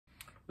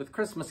With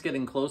Christmas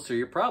getting closer,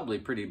 you're probably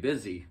pretty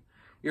busy.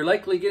 You're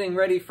likely getting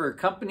ready for a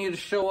company to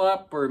show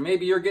up, or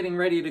maybe you're getting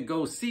ready to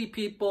go see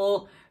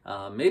people.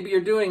 Maybe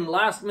you're doing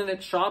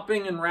last-minute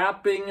shopping and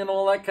wrapping and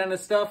all that kind of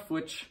stuff,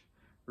 which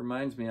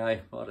reminds me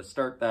I ought to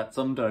start that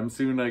sometime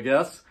soon, I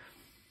guess.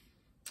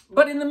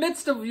 But in the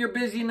midst of your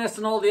busyness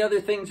and all the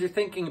other things you're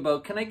thinking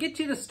about, can I get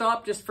you to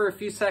stop just for a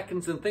few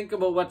seconds and think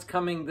about what's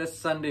coming this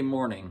Sunday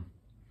morning?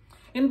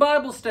 In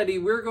Bible study,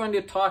 we're going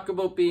to talk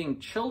about being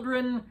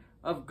children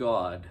of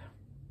God.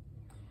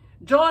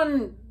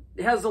 John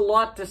has a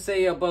lot to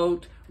say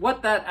about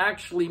what that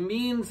actually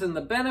means and the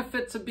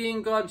benefits of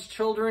being God's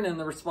children and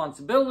the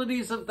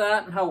responsibilities of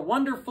that and how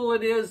wonderful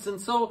it is.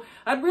 And so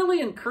I'd really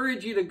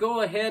encourage you to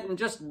go ahead and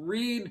just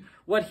read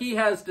what he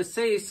has to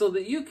say so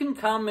that you can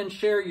come and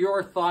share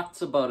your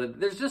thoughts about it.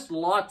 There's just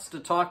lots to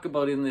talk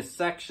about in this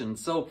section.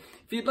 So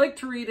if you'd like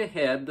to read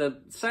ahead,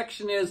 the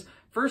section is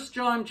 1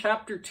 John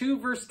chapter 2,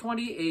 verse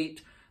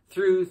 28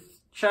 through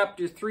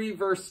chapter 3,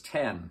 verse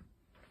 10.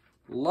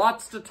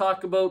 Lots to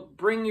talk about.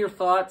 Bring your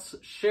thoughts,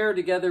 share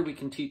together. We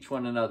can teach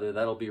one another.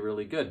 That'll be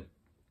really good.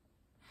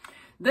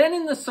 Then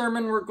in the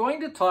sermon, we're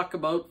going to talk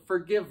about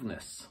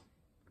forgiveness.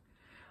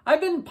 I've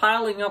been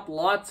piling up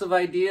lots of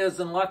ideas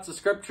and lots of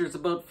scriptures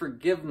about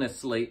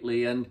forgiveness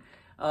lately. And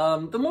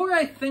the more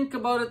I think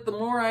about it, the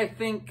more I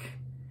think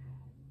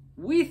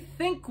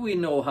we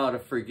know how to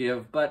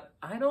forgive, but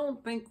I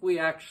don't think we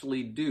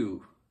actually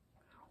do.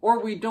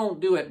 Or we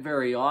don't do it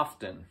very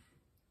often.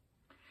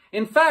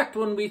 In fact,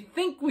 when we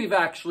think we've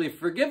actually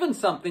forgiven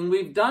something,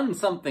 we've done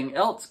something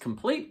else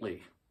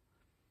completely.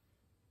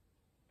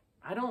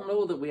 I don't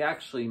know that we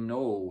actually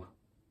know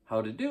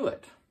how to do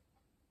it.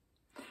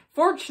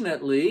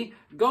 Fortunately,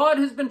 God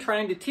has been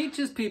trying to teach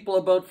his people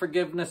about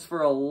forgiveness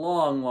for a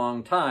long,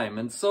 long time.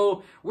 And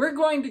so we're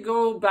going to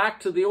go back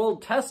to the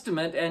Old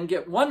Testament and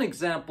get one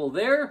example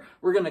there.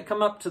 We're going to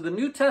come up to the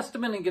New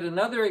Testament and get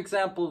another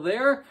example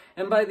there.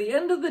 And by the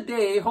end of the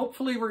day,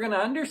 hopefully we're going to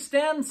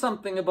understand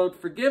something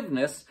about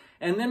forgiveness.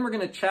 And then we're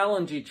going to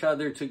challenge each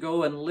other to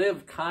go and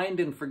live kind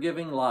and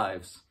forgiving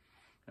lives.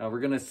 Now we're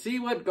going to see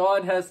what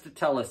God has to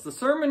tell us. The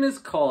sermon is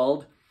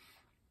called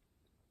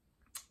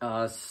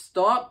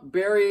Stop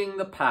Burying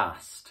the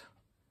Past.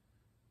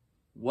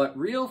 What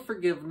real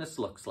forgiveness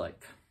looks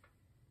like.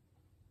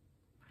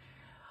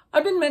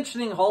 I've been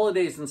mentioning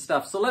holidays and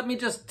stuff, so let me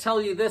just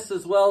tell you this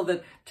as well,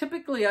 that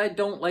typically I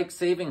don't like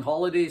saving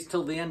holidays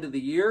till the end of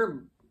the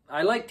year.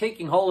 I like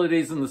taking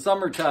holidays in the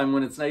summertime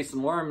when it's nice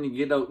and warm and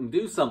you get out and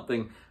do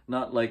something,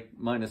 not like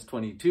minus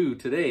 22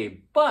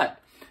 today.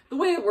 But the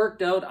way it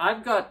worked out,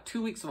 I've got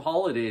 2 weeks of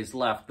holidays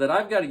left that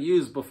I've got to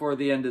use before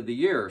the end of the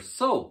year.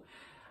 So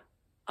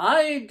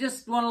I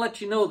just want to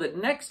let you know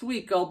that next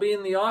week I'll be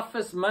in the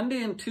office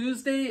Monday and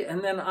Tuesday,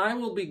 and then I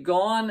will be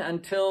gone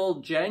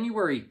until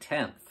January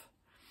 10th.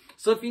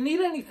 So if you need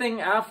anything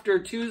after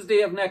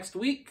Tuesday of next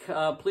week,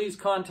 please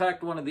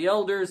contact one of the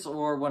elders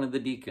or one of the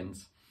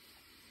deacons.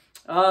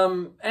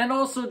 And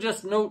also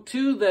just note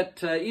too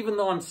that even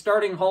though I'm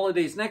starting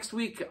holidays next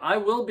week, I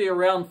will be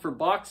around for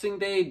Boxing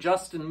Day.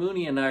 Justin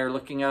Mooney and I are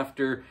looking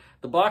after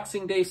the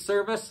Boxing Day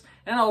service.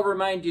 And I'll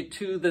remind you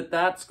too that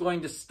that's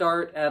going to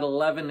start at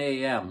 11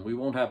 a.m. We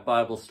won't have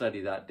Bible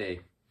study that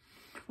day.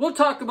 We'll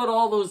talk about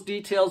all those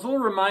details. We'll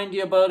remind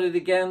you about it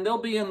again. They'll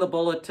be in the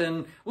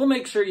bulletin. We'll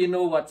make sure you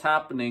know what's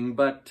happening,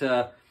 but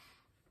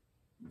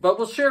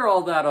we'll share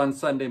all that on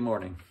Sunday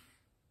morning.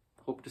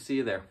 Hope to see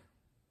you there.